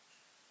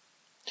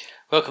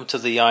Welcome to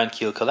the Iron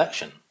Keel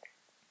Collection.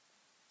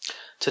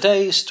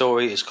 Today's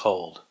story is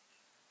called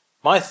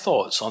My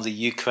Thoughts on the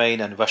Ukraine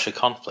and Russia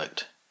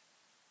Conflict,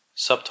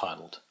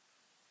 subtitled.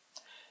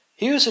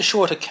 Here is a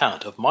short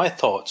account of my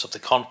thoughts of the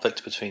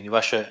conflict between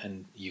Russia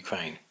and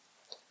Ukraine,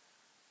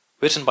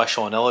 written by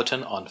Sean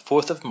Ellerton on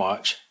 4th of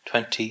March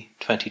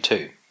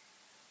 2022.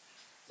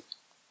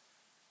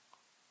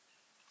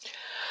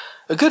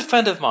 A good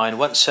friend of mine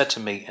once said to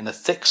me in a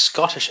thick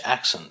Scottish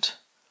accent,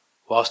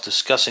 whilst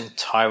discussing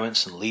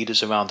tyrants and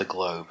leaders around the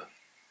globe,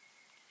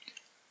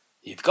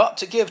 "You've got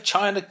to give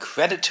China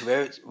credit to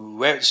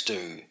where it's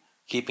due.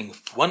 Keeping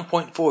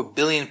 1.4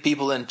 billion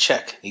people in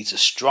check needs a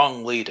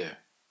strong leader."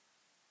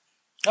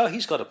 Oh,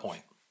 he's got a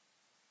point.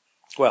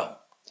 Well,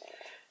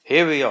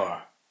 here we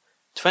are,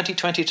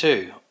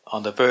 2022,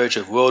 on the verge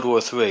of World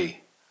War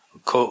III,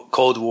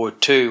 Cold War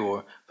II,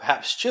 or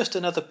perhaps just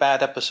another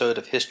bad episode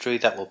of history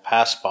that will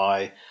pass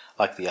by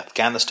like the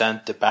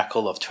Afghanistan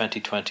debacle of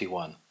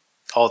 2021.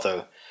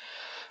 Although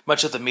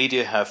much of the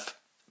media have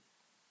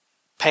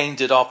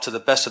painted off to the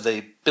best of their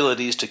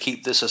abilities to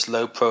keep this as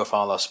low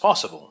profile as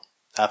possible.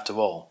 After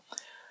all,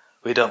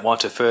 we don't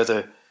want to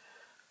further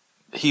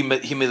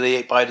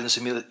humiliate Biden's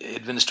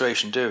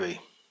administration, do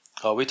we?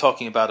 We're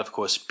talking about, of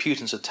course,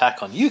 Putin's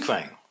attack on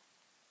Ukraine.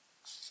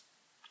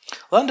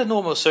 Well, under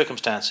normal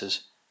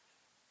circumstances,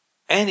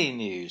 any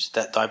news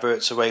that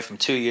diverts away from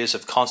 2 years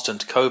of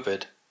constant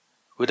COVID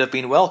would have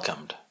been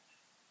welcomed.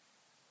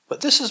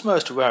 But this is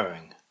most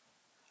worrying.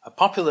 A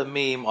popular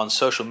meme on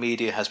social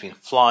media has been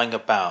flying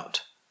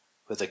about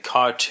with a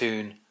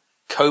cartoon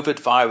COVID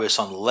virus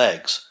on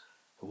legs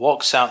who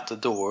walks out the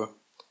door,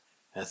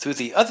 and through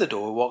the other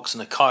door walks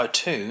in a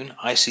cartoon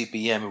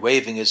ICBM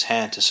waving his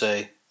hand to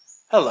say,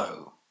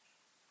 "Hello."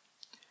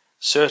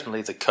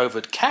 Certainly the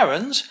COVID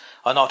Karens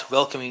are not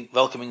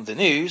welcoming the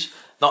news,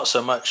 not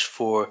so much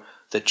for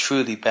the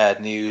truly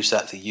bad news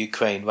that the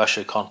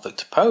Ukraine-Russia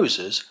conflict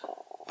poses,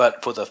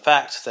 but for the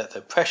fact that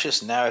the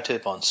precious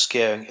narrative on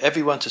scaring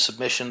everyone to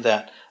submission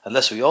that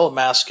unless we all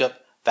mask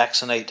up,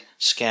 vaccinate,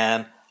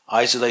 scan,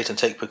 isolate and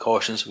take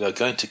precautions, we are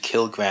going to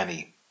kill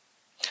Granny.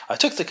 I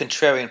took the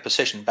contrarian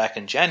position back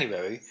in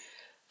January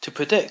to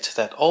predict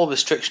that all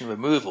restriction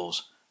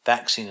removals,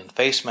 vaccine and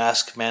face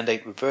mask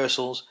mandate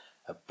reversals,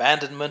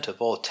 abandonment of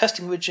all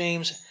testing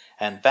regimes,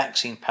 and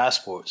vaccine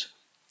passports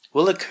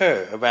will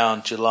occur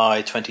around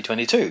July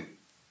 2022.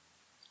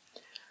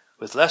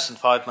 With less than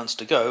 5 months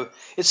to go,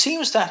 it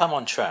seems that I'm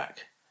on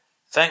track.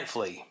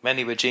 Thankfully,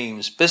 many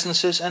regimes,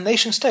 businesses, and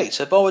nation-states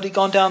have already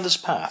gone down this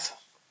path.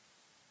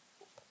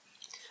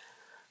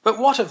 But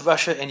what of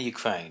Russia and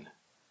Ukraine?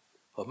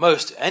 Well,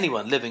 most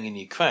anyone living in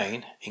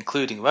Ukraine,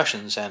 including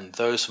Russians and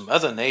those from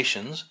other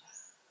nations,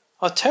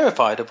 are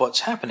terrified of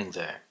what's happening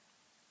there.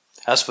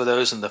 As for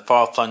those in the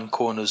far-flung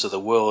corners of the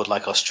world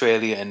like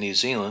Australia and New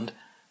Zealand,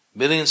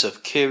 millions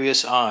of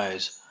curious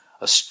eyes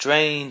are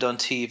strained on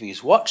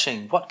TVs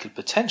watching what could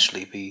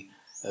potentially be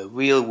a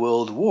real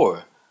world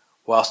war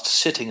whilst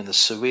sitting in the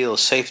surreal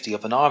safety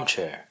of an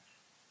armchair.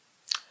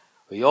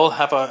 We all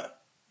have our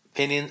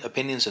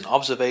opinions and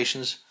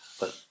observations,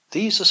 but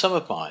these are some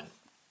of mine.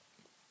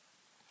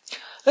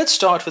 Let's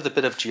start with a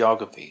bit of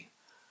geography,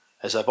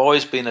 as I've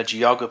always been a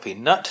geography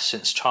nut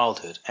since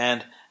childhood,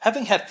 and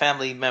having had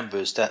family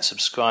members that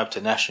subscribed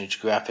to National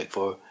Geographic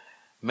for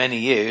many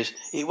years,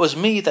 it was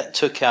me that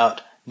took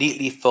out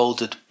neatly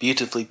folded,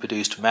 beautifully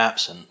produced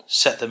maps and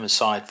set them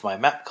aside for my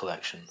map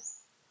collection.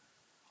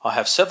 I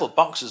have several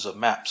boxes of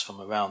maps from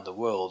around the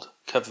world,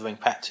 covering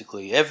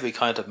practically every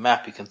kind of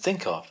map you can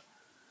think of,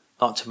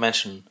 not to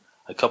mention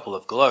a couple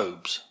of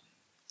globes.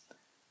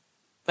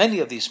 Many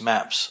of these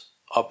maps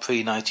are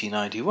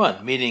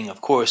pre-1991, meaning,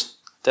 of course,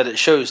 that it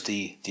shows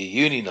the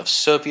Union of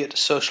Soviet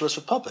Socialist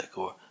Republic,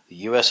 or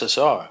the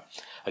USSR,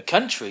 a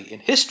country in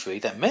history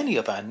that many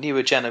of our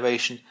newer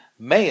generation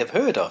may have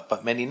heard of,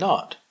 but many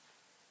not.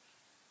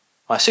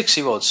 My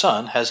 6-year-old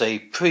son has a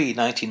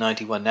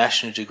pre-1991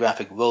 National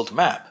Geographic world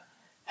map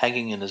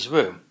hanging in his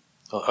room,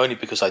 well, only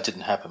because I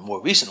didn't have a more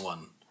recent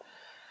one,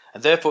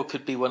 and therefore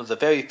could be one of the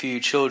very few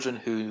children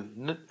who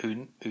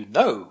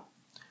know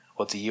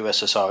what the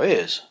USSR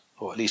is,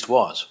 or at least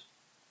was.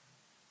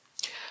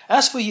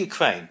 As for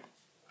Ukraine,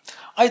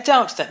 I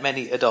doubt that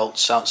many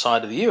adults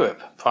outside of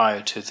Europe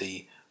prior to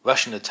the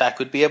Russian attack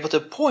would be able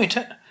to point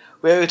at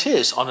where it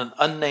is on an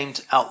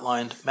unnamed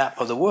outlined map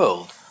of the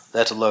world,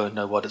 let alone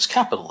know what its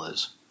capital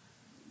is.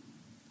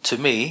 To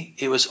me,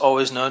 it was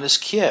always known as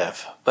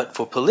Kiev, but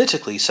for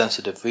politically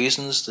sensitive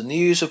reasons, the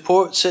news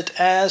reports it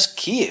as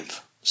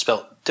Kiev,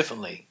 spelt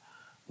differently,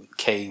 with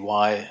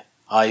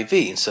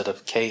K-Y-I-V instead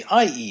of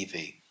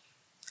K-I-E-V,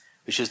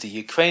 which is the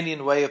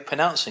Ukrainian way of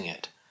pronouncing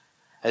it,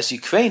 as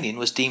Ukrainian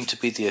was deemed to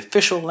be the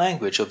official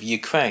language of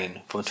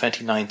Ukraine from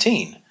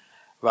 2019,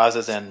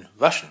 rather than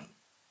Russian.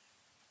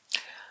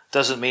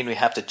 Doesn't mean we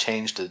have to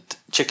change the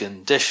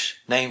chicken dish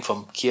name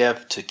from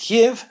Kiev to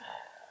Kiev.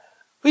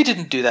 We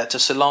didn't do that to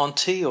Ceylon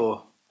tea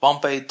or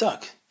Bombay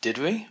duck, did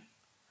we?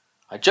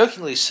 I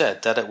jokingly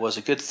said that it was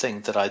a good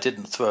thing that I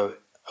didn't throw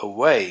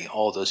away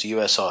all those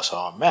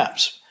USSR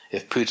maps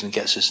if Putin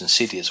gets his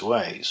insidious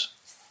ways.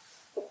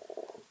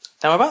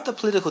 Now about the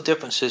political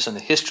differences in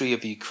the history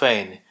of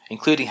Ukraine,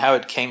 including how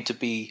it came to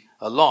be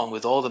along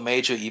with all the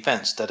major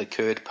events that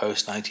occurred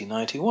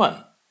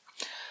post-1991,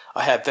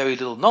 I have very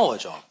little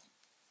knowledge of.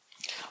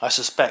 I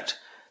suspect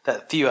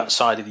that few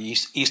outside of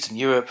Eastern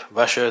Europe,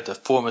 Russia, the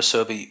former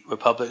Soviet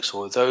republics,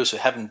 or those who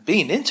haven't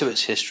been into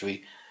its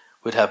history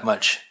would have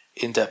much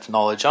in-depth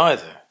knowledge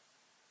either.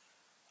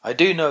 I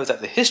do know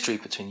that the history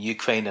between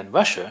Ukraine and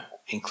Russia,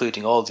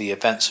 including all the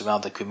events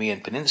around the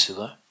Crimean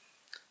Peninsula,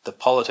 the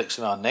politics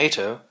around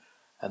NATO,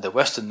 and the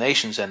Western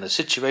nations and the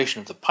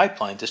situation of the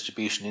pipeline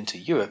distribution into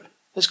Europe,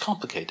 is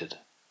complicated.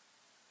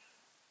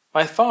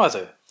 My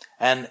father,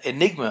 an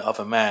enigma of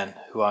a man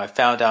who I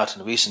found out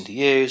in recent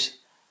years,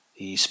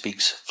 he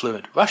speaks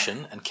fluent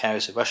Russian and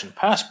carries a Russian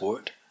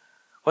passport,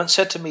 once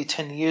said to me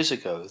 10 years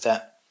ago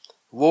that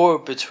war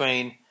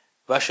between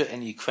Russia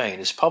and Ukraine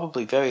is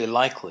probably very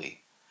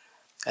likely,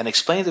 and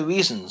explained the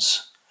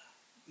reasons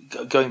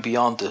going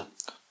beyond the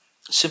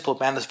simple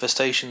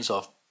manifestations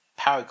of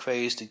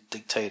power-crazed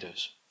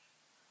dictators.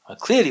 I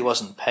clearly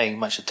wasn't paying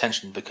much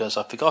attention because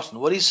I've forgotten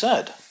what he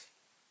said.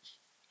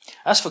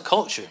 As for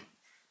culture,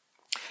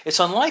 it's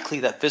unlikely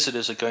that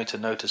visitors are going to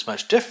notice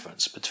much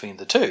difference between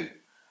the two.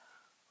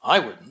 I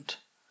wouldn't.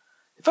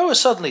 If I was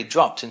suddenly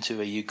dropped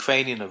into a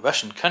Ukrainian or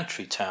Russian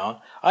country town,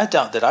 I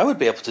doubt that I would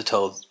be able to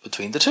tell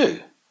between the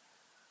two.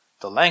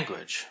 The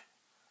language.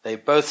 They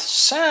both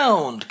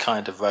sound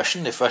kind of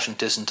Russian, if Russian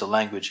isn't a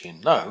language you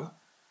know.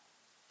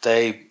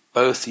 They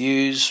both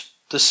use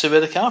the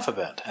Cyrillic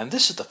alphabet, and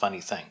this is the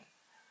funny thing.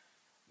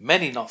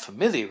 Many not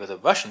familiar with the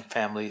Russian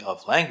family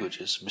of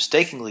languages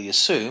mistakenly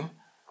assume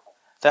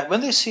that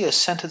when they see a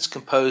sentence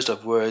composed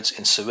of words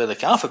in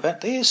Cyrillic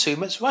alphabet, they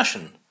assume it's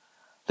Russian,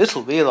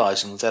 little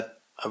realizing that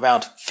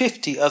around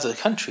 50 other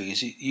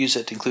countries use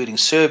it, including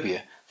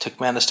Serbia,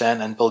 Turkmenistan,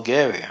 and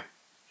Bulgaria.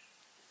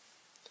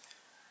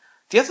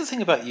 The other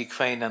thing about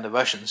Ukraine and the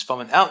Russians,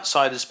 from an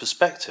outsider's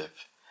perspective,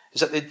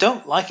 is that they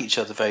don't like each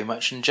other very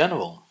much in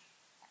general.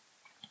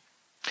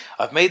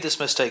 I've made this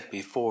mistake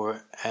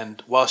before,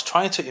 and whilst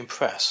trying to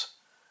impress,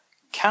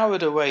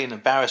 cowered away in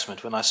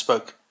embarrassment when I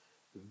spoke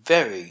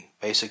very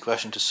basic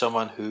Russian to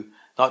someone who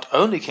not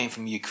only came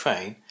from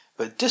Ukraine,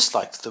 but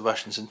disliked the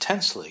Russians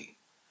intensely.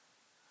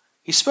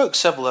 He spoke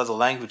several other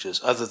languages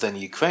other than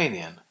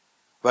Ukrainian,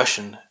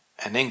 Russian,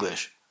 and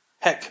English.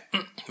 Heck,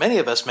 many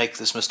of us make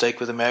this mistake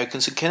with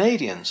Americans and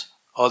Canadians,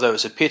 although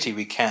it's a pity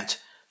we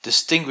can't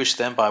distinguish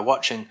them by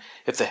watching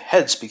if their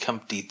heads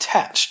become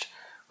detached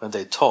when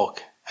they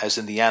talk, as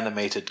in the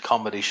animated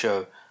comedy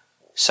show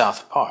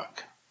South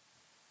Park.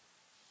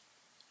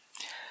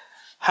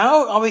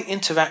 How are we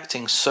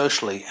interacting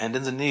socially and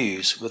in the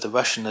news with the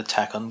Russian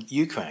attack on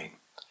Ukraine?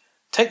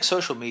 Take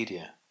social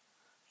media.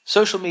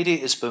 Social media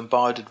is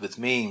bombarded with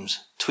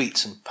memes,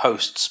 tweets and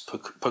posts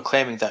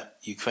proclaiming that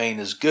Ukraine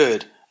is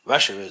good,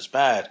 Russia is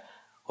bad.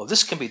 Well,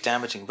 this can be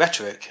damaging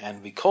rhetoric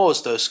and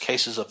recalls those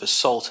cases of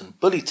assault and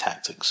bully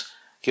tactics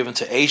given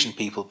to Asian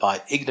people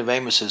by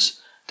ignoramuses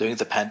during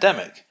the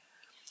pandemic,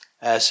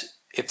 as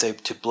if they were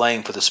to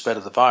blame for the spread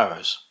of the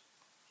virus.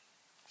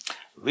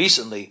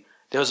 Recently,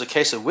 there was a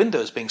case of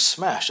windows being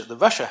smashed at the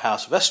Russia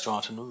House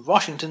restaurant in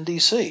Washington,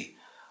 D.C.,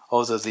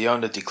 although the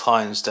owner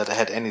declines that it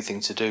had anything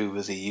to do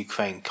with the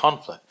Ukraine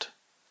conflict.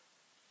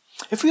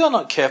 If we are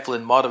not careful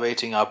in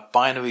moderating our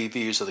binary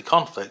views of the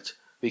conflict,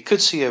 we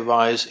could see a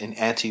rise in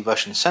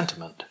anti-Russian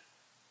sentiment.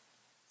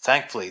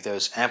 Thankfully, there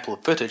is ample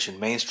footage in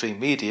mainstream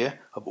media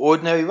of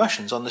ordinary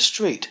Russians on the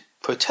street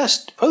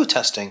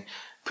protesting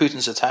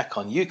Putin's attack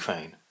on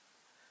Ukraine.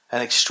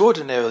 An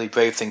extraordinarily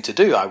brave thing to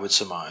do, I would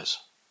surmise.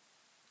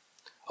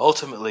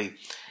 Ultimately,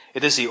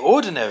 it is the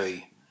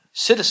ordinary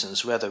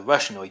citizens, whether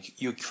Russian or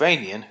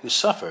Ukrainian, who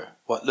suffer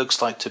what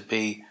looks like to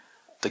be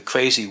the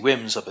crazy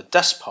whims of a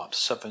despot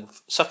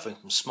suffering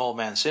from small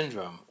man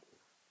syndrome.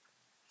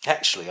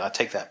 Actually, I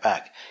take that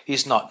back.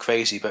 He's not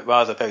crazy, but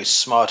rather a very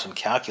smart and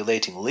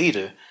calculating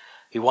leader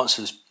who wants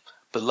his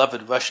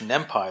beloved Russian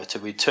Empire to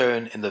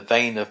return in the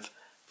vein of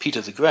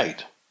Peter the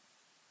Great.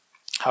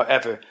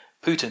 However,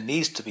 Putin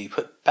needs to be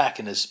put back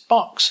in his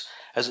box,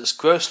 as it's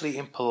grossly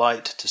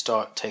impolite to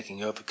start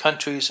taking over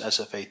countries as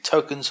if a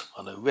tokens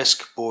on a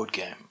Risk board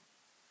game.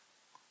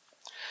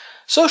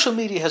 Social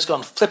media has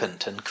gone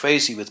flippant and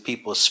crazy with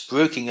people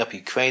spruiking up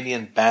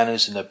Ukrainian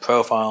banners in their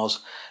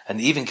profiles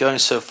and even going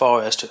so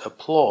far as to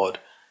applaud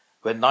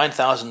when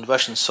 9,000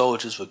 Russian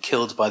soldiers were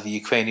killed by the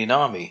Ukrainian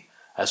army,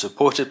 as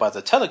reported by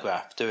the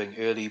Telegraph during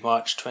early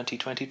March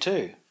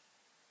 2022.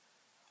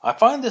 I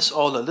find this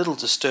all a little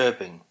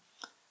disturbing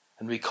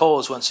and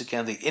recalls once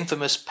again the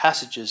infamous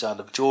passages out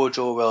of George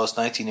Orwell's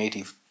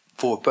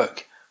 1984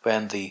 book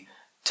when the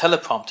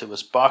teleprompter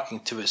was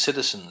barking to its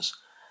citizens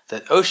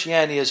that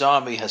Oceania's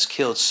army has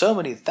killed so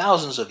many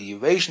thousands of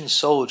Eurasian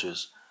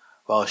soldiers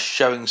while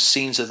showing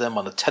scenes of them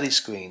on the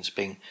telescreens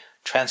being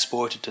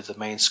transported to the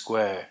main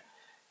square,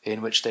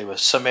 in which they were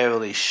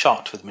summarily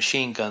shot with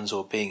machine guns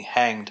or being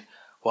hanged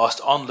whilst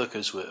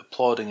onlookers were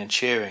applauding and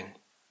cheering.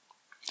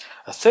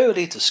 A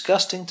thoroughly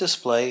disgusting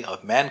display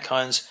of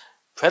mankind's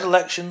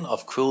predilection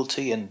of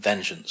cruelty and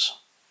vengeance.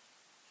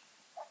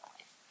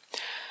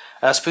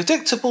 As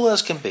predictable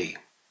as can be,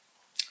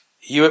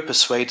 Europe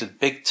persuaded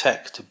big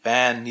tech to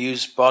ban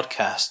news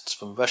broadcasts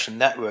from Russian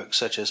networks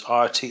such as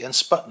RT and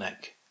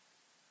Sputnik.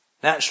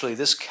 Naturally,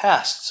 this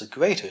casts a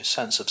greater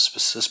sense of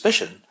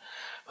suspicion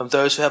from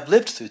those who have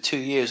lived through 2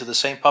 years of the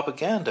same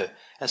propaganda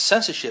and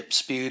censorship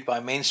spewed by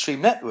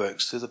mainstream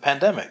networks through the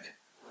pandemic.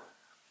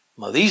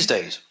 Well, these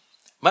days,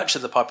 much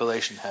of the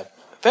population have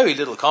very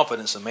little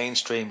confidence in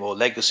mainstream or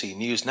legacy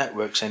news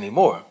networks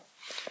anymore.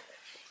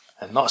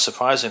 And not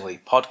surprisingly,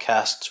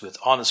 podcasts with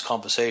honest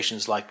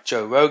conversations like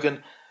Joe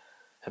Rogan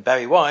and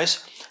Barry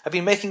Weiss have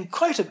been making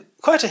quite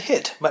a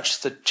hit,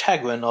 much to the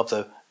chagrin of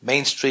the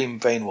mainstream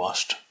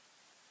brainwashed.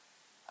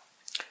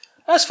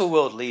 As for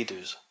world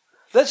leaders,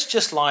 let's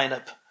just line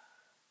up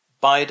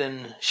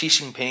Biden, Xi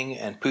Jinping,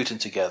 and Putin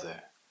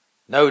together.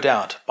 No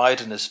doubt,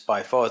 Biden is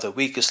by far the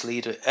weakest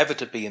leader ever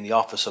to be in the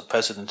office of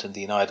President in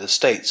the United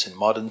States in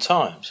modern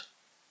times.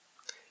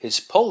 His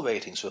poll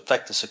ratings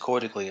reflect this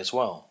accordingly as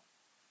well.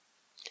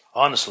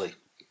 Honestly,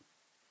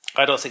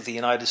 I don't think the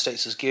United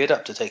States is geared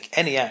up to take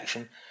any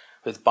action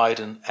with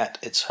Biden at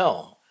its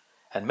helm,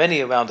 and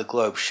many around the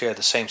globe share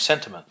the same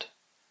sentiment.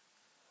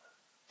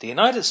 The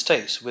United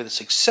States, with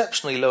its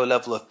exceptionally low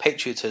level of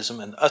patriotism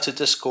and utter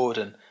discord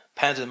and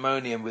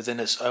pandemonium within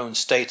its own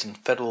state and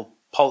federal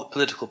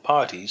political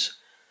parties,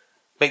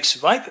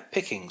 makes ripe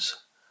pickings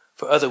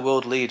for other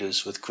world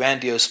leaders with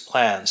grandiose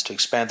plans to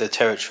expand their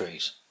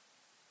territories.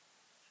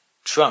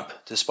 Trump,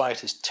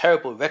 despite his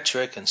terrible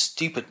rhetoric and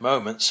stupid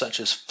moments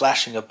such as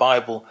flashing a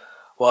Bible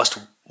whilst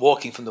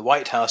walking from the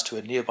White House to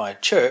a nearby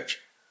church,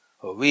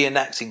 or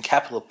reenacting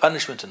capital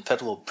punishment in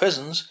federal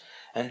prisons,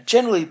 and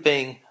generally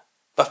being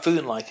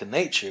buffoon-like in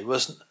nature,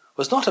 was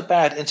not a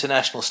bad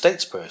international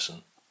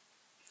statesperson.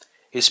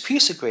 His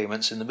peace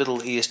agreements in the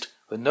Middle East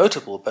were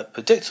notable, but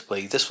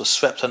predictably this was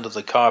swept under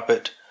the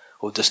carpet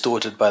or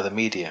distorted by the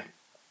media.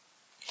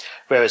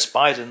 Whereas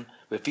Biden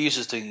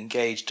refuses to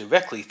engage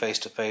directly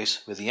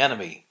face-to-face with the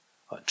enemy,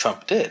 what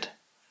Trump did.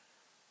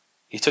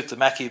 He took the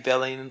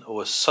Machiavellian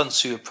or Sun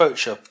Tzu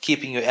approach of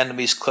keeping your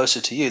enemies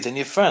closer to you than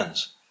your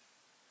friends.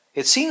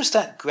 It seems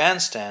that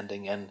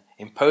grandstanding and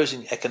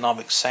imposing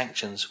economic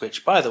sanctions,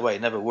 which, by the way,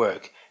 never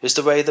work, is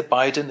the way the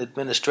Biden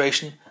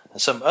administration and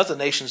some other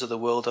nations of the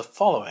world are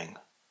following.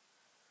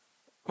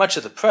 Much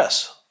of the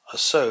press are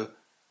so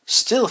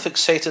still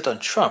fixated on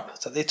Trump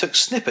that they took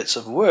snippets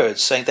of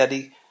words saying that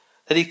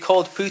he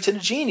called Putin a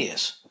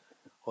genius.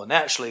 Well,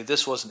 naturally,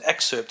 this was an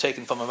excerpt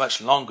taken from a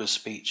much longer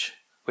speech,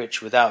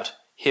 which, without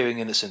hearing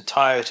in its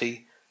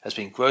entirety, has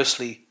been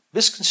grossly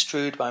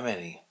misconstrued by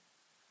many.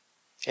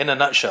 In a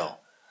nutshell,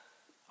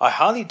 I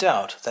highly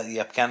doubt that the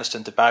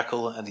Afghanistan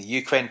debacle and the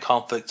Ukraine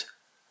conflict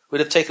would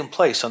have taken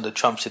place under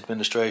Trump's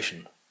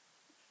administration.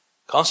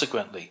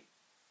 Consequently,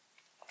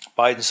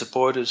 Biden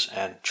supporters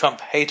and Trump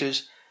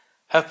haters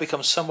have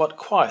become somewhat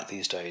quiet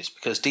these days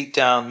because deep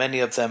down many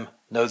of them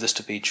know this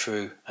to be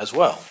true as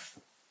well.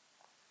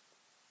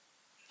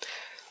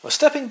 Well,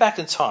 stepping back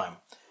in time,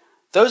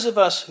 those of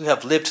us who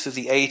have lived through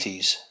the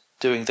 80s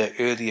during their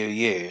earlier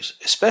years,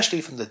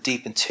 especially from the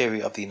deep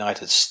interior of the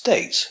United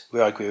States,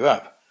 where I grew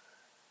up,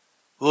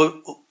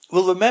 will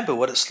remember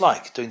what it's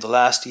like during the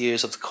last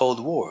years of the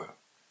Cold War.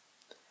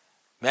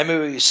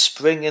 Memories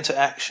spring into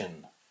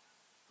action.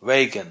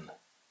 Reagan,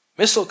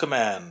 Missile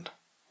Command,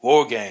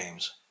 War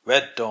Games,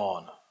 Red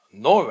Dawn,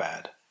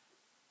 NORAD,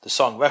 the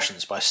song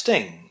Russians by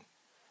Sting,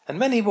 and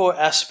many more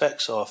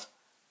aspects of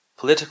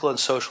political and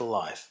social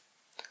life.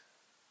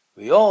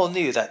 We all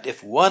knew that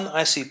if one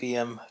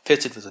ICBM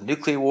fitted with a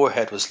nuclear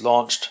warhead was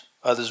launched,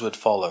 others would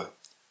follow,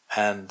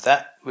 and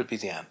that would be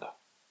the end.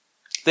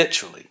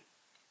 Literally.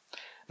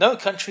 No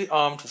country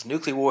armed with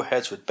nuclear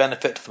warheads would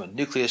benefit from a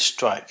nuclear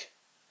strike,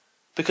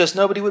 because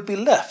nobody would be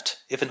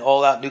left if an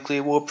all-out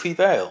nuclear war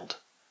prevailed.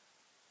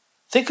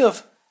 Think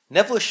of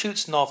Neville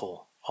Shute's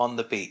novel, On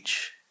the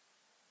Beach.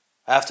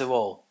 After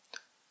all,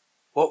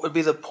 what would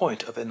be the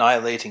point of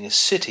annihilating a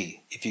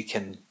city if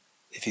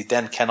you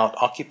then cannot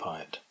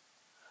occupy it?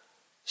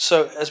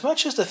 So, as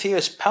much as the fear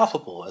is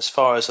palpable as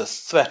far as the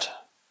threat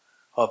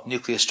of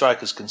nuclear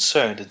strike is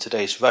concerned in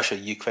today's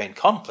Russia-Ukraine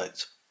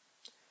conflict,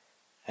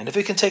 and if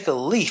we can take a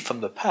leaf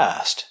from the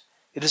past,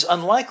 it is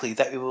unlikely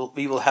that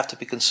we will have to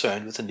be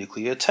concerned with a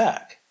nuclear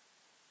attack.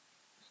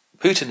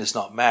 Putin is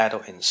not mad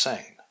or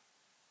insane.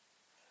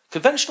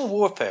 Conventional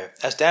warfare,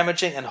 as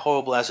damaging and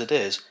horrible as it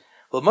is,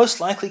 will most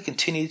likely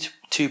continue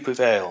to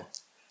prevail,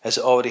 as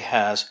it already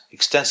has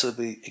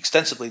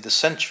extensively this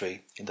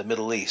century in the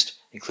Middle East,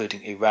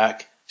 including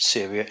Iraq,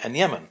 Syria, and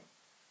Yemen.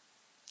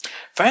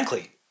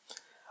 Frankly,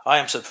 I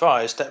am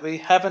surprised that we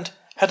haven't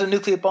had a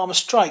nuclear bomb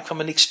strike from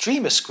an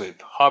extremist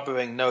group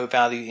harboring no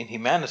value in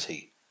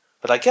humanity,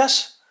 but I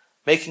guess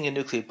making a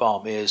nuclear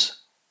bomb is,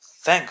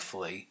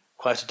 thankfully,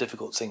 quite a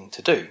difficult thing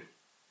to do.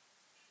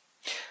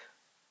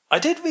 I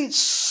did read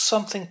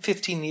something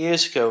 15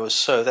 years ago or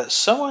so that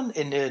someone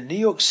in a New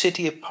York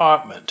City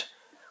apartment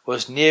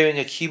was nearing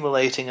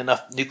accumulating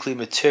enough nuclear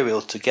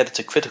material to get it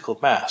to critical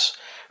mass,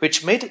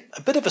 which made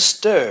a bit of a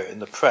stir in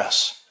the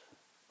press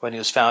when he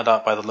was found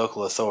out by the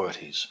local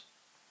authorities.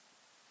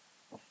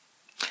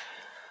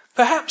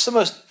 Perhaps the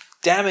most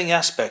damning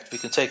aspect we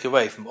can take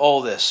away from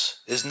all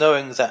this is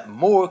knowing that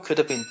more could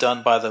have been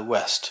done by the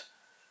West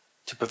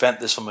to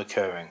prevent this from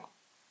occurring.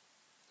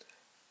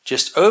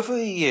 Just over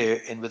a year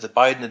in with the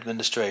Biden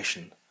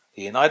administration,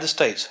 the United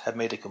States had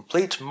made a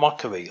complete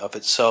mockery of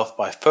itself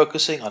by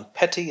focusing on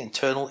petty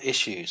internal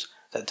issues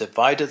that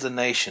divided the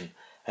nation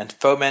and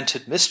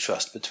fomented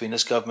mistrust between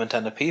its government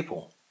and the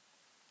people.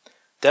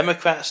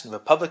 Democrats and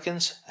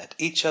Republicans at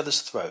each other's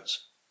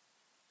throats.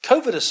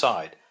 COVID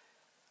aside,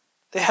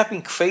 there have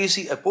been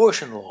crazy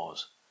abortion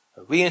laws,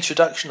 a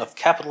reintroduction of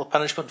capital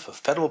punishment for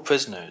federal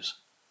prisoners,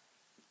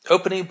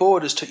 opening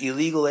borders to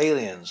illegal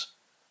aliens,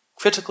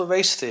 critical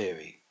race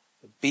theory,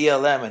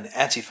 BLM and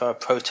Antifa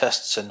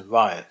protests and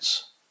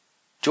riots,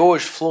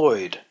 George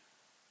Floyd,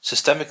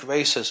 systemic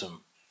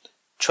racism,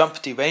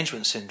 Trump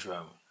derangement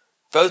syndrome,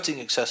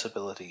 voting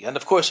accessibility, and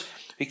of course,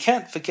 we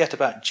can't forget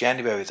about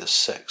January the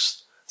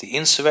 6th, the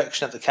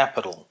insurrection at the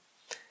Capitol,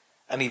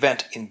 an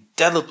event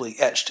indelibly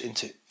etched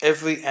into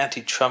every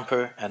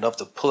anti-Trumper and of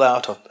the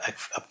pullout of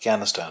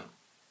Afghanistan,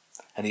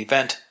 an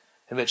event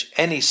in which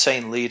any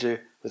sane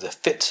leader with a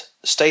fit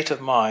state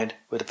of mind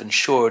would have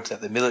ensured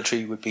that the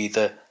military would be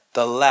the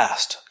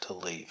last to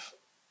leave.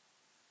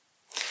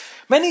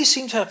 Many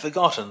seem to have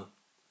forgotten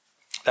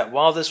that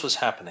while this was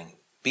happening,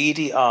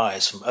 beady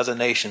eyes from other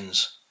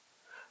nations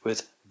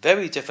with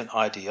very different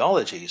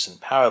ideologies and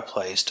power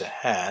plays to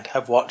hand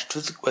have watched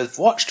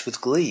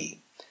with glee,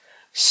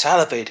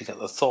 salivating at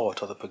the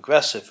thought of the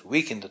progressive,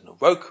 weakened and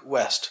woke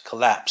West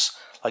collapse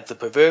like the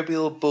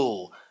proverbial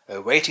bull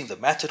awaiting the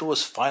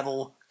matador's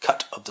final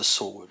cut of the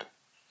sword.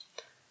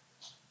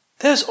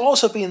 There has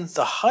also been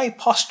the high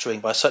posturing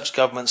by such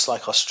governments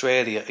like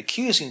Australia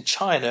accusing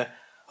China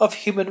of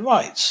human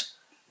rights,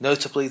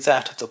 notably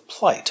that of the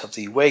plight of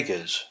the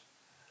Uyghurs,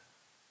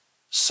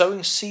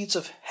 sowing seeds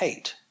of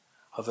hate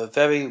of a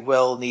very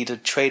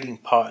well-needed trading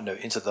partner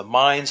into the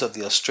minds of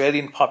the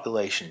Australian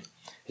population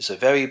is a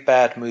very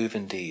bad move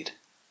indeed.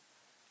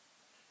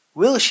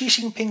 Will Xi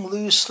Jinping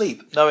lose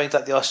sleep knowing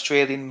that the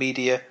Australian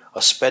media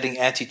are spreading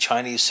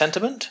anti-Chinese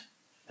sentiment?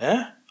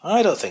 I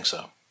don't think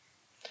so.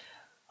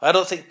 I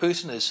don't think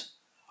Putin is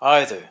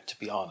either, to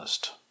be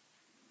honest.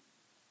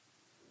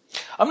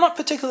 I'm not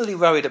particularly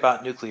worried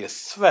about nuclear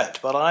threat,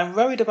 but I'm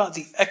worried about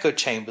the echo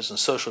chambers in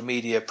social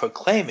media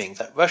proclaiming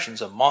that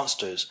Russians are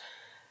monsters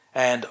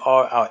and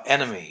are our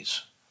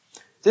enemies.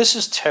 This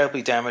is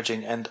terribly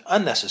damaging and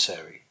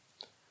unnecessary.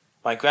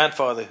 My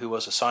grandfather, who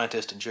was a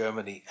scientist in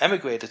Germany,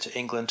 emigrated to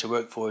England to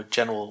work for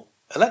General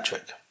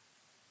Electric.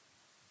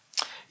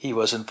 He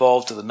was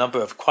involved with a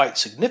number of quite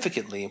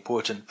significantly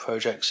important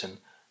projects in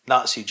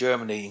Nazi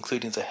Germany,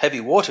 including the heavy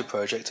water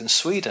project in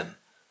Sweden,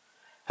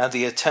 and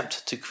the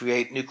attempt to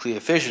create nuclear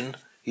fission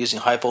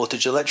using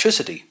high-voltage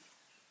electricity.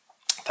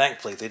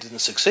 Thankfully, they didn't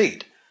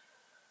succeed.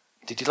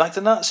 Did he like the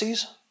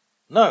Nazis?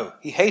 No,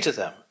 he hated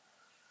them.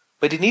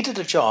 But he needed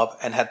a job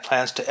and had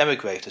plans to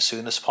emigrate as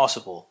soon as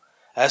possible,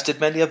 as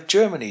did many of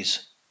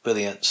Germany's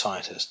brilliant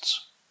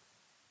scientists.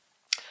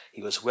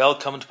 He was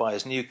welcomed by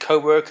his new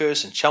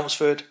co-workers in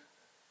Chelmsford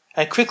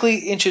and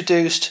quickly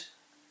introduced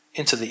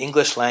into the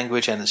English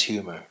language and its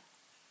humour.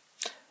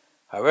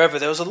 However,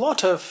 there was a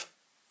lot of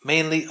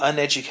mainly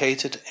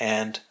uneducated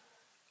and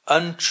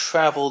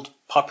untravelled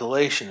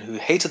population who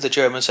hated the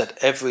Germans at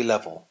every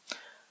level.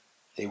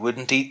 They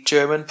wouldn't eat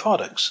German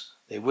products.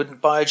 They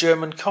wouldn't buy a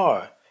German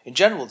car. In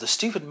general, the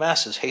stupid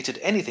masses hated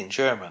anything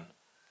German.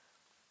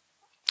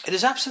 It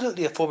is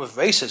absolutely a form of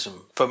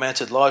racism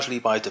fomented largely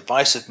by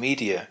divisive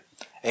media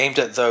aimed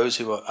at those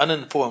who are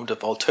uninformed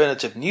of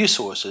alternative news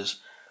sources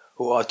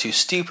or are too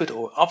stupid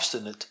or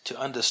obstinate to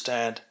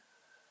understand,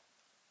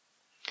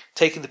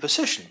 taking the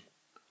position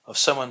of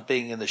someone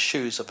being in the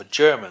shoes of a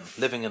German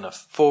living in a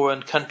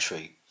foreign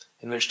country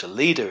in which the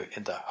leader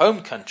in the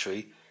home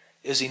country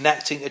is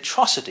enacting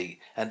atrocity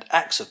and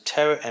acts of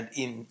terror and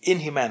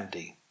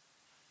inhumanity.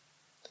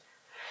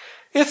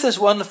 If there's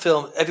one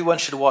film everyone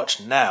should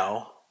watch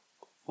now,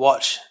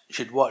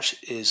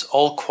 is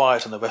All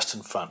Quiet on the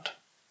Western Front.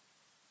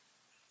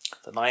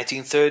 The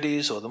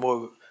 1930s or the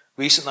more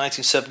recent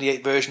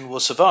 1978 version will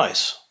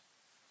suffice.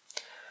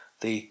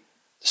 The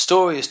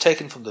story is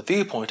taken from the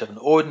viewpoint of an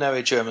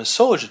ordinary German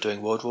soldier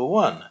during World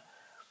War I,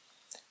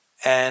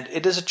 and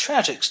it is a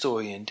tragic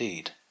story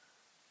indeed.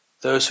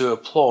 Those who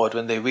applaud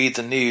when they read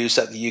the news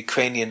that the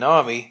Ukrainian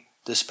army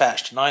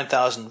dispatched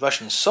 9,000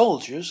 Russian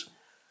soldiers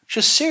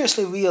should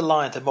seriously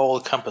realign their moral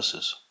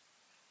compasses.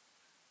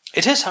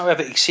 It is,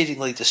 however,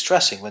 exceedingly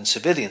distressing when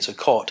civilians are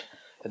caught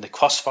in the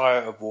crossfire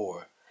of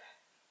war.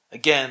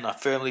 Again, I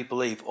firmly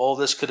believe all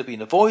this could have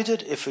been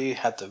avoided if we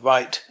had the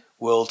right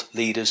world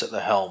leaders at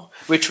the helm,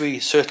 which we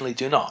certainly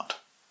do not.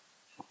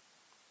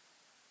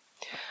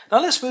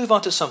 Now let's move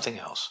on to something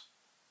else.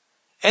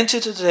 Enter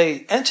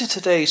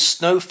today's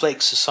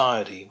snowflake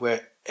society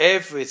where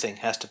everything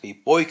has to be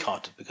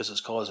boycotted because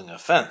it's causing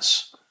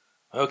offense.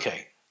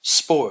 Okay,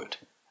 sport.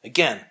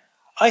 Again,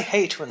 I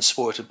hate when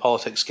sport and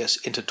politics gets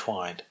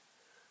intertwined,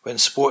 when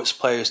sports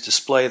players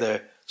display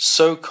their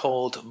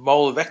so-called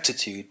moral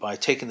rectitude by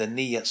taking the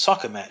knee at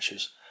soccer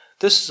matches,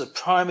 This is a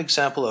prime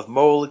example of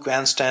moral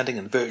grandstanding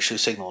and virtue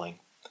signaling.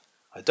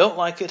 I don't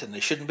like it, and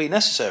it shouldn't be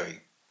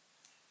necessary.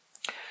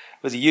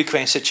 With the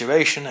Ukraine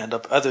situation and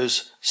of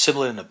others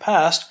similar in the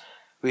past,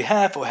 we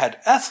have or had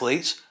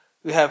athletes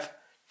who have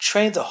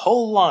trained their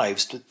whole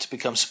lives to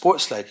become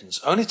sports legends,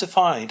 only to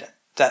find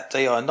that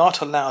they are not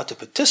allowed to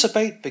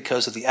participate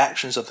because of the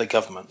actions of their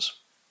governments.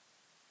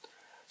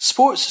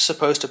 Sports is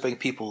supposed to bring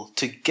people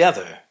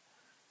together.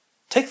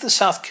 Take the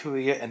South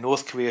Korea and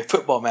North Korea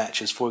football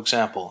matches, for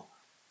example.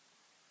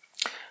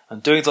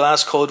 And during the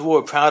last Cold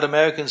War, proud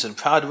Americans and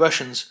proud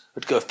Russians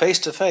would go face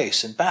to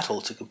face in battle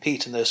to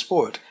compete in their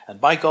sport, and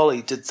by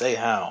golly, did they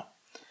how.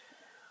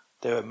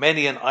 There are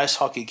many an ice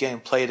hockey game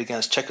played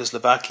against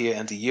Czechoslovakia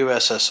and the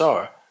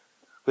USSR,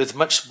 with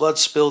much blood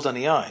spilled on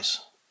the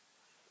ice.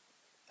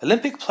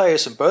 Olympic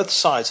players on both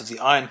sides of the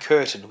Iron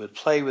Curtain would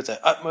play with their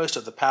utmost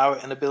of the power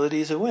and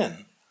ability to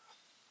win.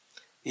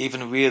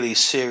 Even really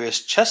serious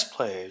chess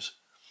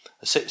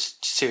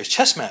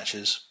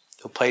matches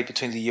were played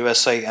between the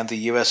USA and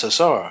the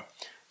USSR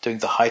during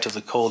the height of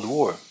the Cold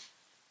War.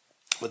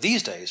 But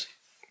these days,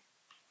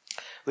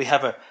 we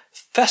have a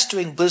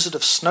festering blizzard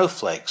of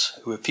snowflakes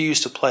who refuse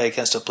to play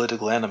against a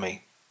political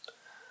enemy.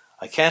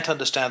 I can't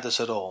understand this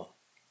at all.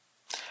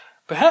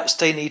 Perhaps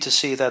they need to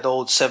see that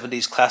old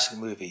 70s classic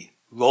movie,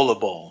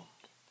 Rollerball.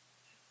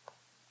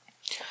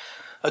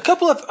 A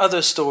couple of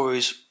other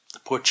stories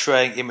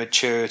portraying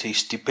immaturity,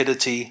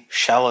 stupidity,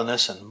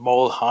 shallowness, and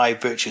moral high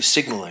virtue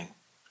signaling.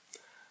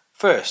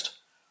 First,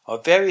 are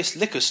various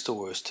liquor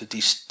stores to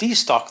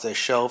destock their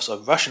shelves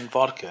of Russian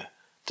vodka,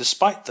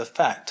 despite the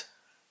fact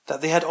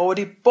that they had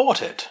already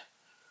bought it.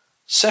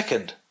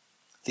 Second,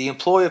 the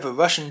employ of a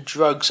Russian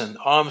drugs and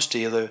arms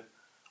dealer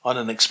on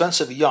an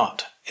expensive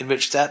yacht in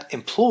which that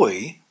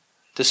employee,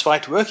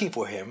 despite working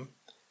for him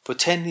for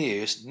 10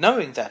 years,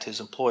 knowing that his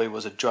employee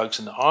was a drugs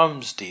and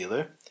arms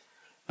dealer,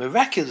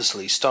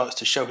 miraculously starts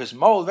to show his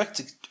moral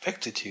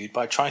rectitude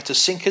by trying to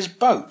sink his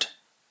boat.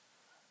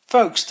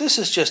 Folks, this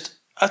is just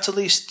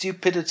utterly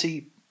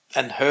stupidity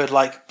and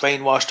herd-like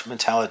brainwashed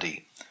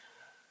mentality.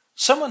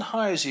 Someone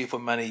hires you for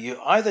money, you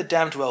either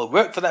damned well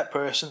work for that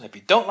person. If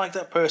you don't like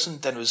that person,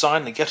 then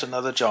resign and get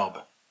another job.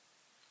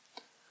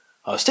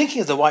 I was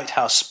thinking of the White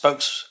House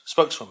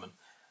spokeswoman,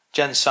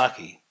 Jen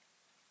Psaki.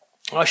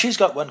 Well, she's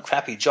got one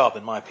crappy job,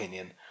 in my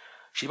opinion.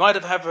 She might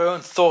have her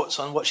own thoughts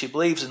on what she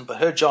believes in, but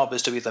her job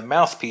is to be the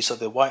mouthpiece of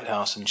the White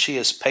House, and she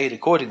is paid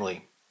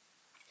accordingly.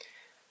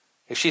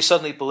 If she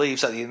suddenly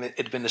believes that the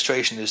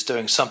administration is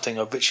doing something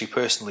of which she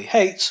personally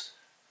hates,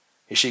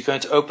 is she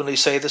going to openly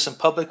say this in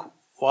public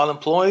while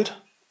employed?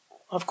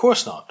 Of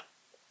course not.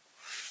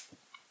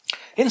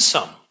 In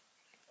sum,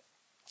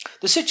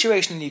 the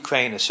situation in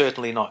Ukraine is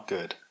certainly not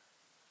good.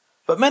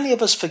 But many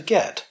of us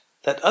forget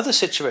that other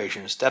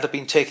situations that have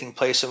been taking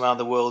place around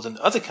the world in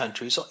other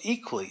countries are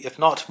equally, if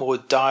not more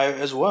dire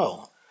as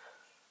well.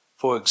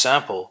 For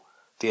example,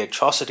 the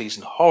atrocities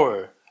and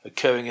horror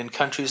occurring in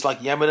countries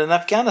like Yemen and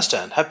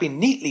Afghanistan have been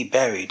neatly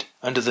buried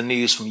under the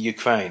news from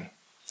Ukraine.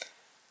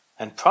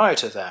 And prior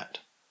to that,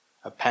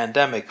 a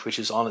pandemic which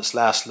is on its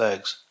last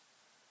legs.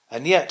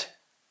 And yet,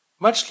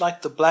 much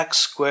like the black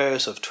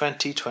squares of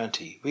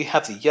 2020, we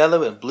have the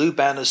yellow and blue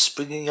banners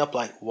springing up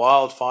like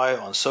wildfire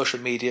on social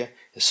media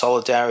in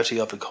solidarity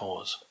of the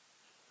cause.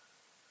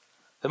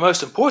 The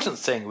most important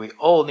thing we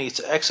all need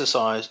to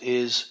exercise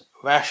is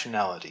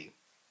rationality.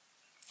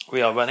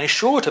 We are running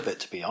short of it,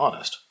 to be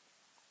honest.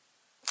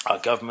 Our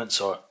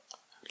governments are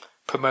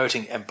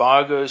promoting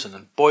embargoes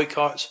and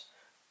boycotts,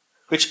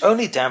 which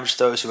only damage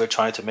those who are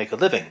trying to make a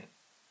living.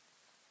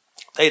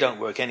 They don't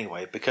work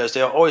anyway, because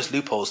there are always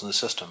loopholes in the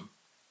system.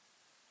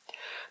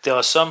 There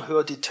are some who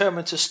are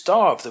determined to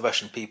starve the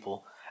Russian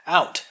people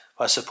out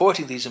by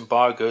supporting these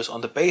embargoes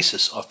on the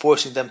basis of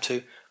forcing them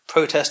to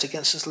protest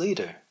against its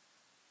leader.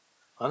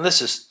 And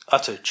this is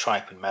utter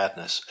tripe and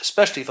madness,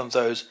 especially from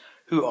those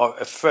who are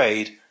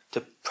afraid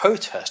to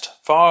protest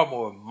far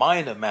more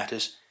minor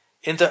matters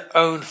in their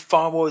own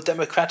far more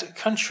democratic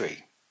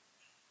country.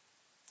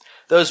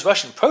 Those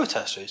Russian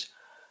protesters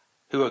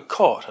who are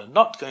caught are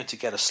not going to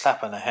get a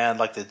slap on the hand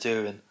like they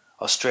do in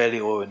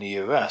Australia or in the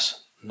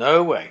US.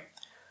 No way.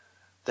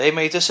 They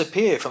may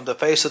disappear from the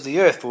face of the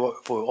earth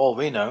for all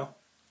we know.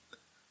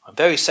 I'm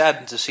very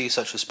saddened to see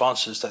such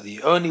responses that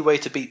the only way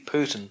to beat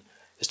Putin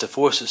is to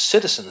force his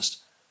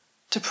citizens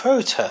to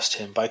protest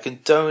him by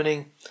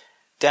condoning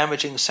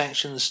damaging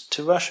sanctions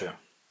to Russia.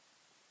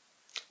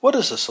 What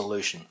is the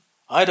solution?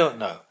 I don't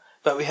know,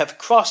 but we have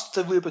crossed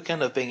the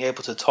Rubicon of being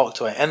able to talk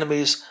to our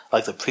enemies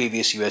like the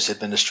previous US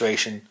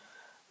administration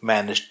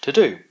managed to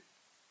do.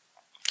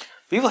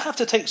 We will have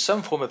to take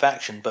some form of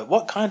action, but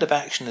what kind of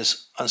action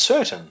is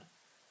uncertain.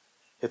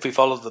 If we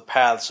follow the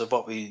paths of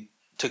what we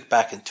took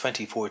back in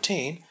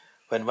 2014,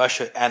 when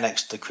Russia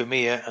annexed the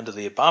Crimea under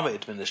the Obama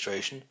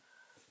administration,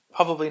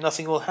 probably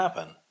nothing will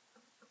happen.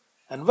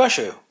 And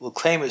Russia will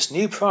claim its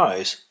new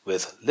prize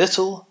with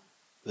little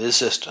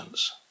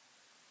resistance.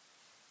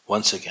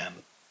 Once again.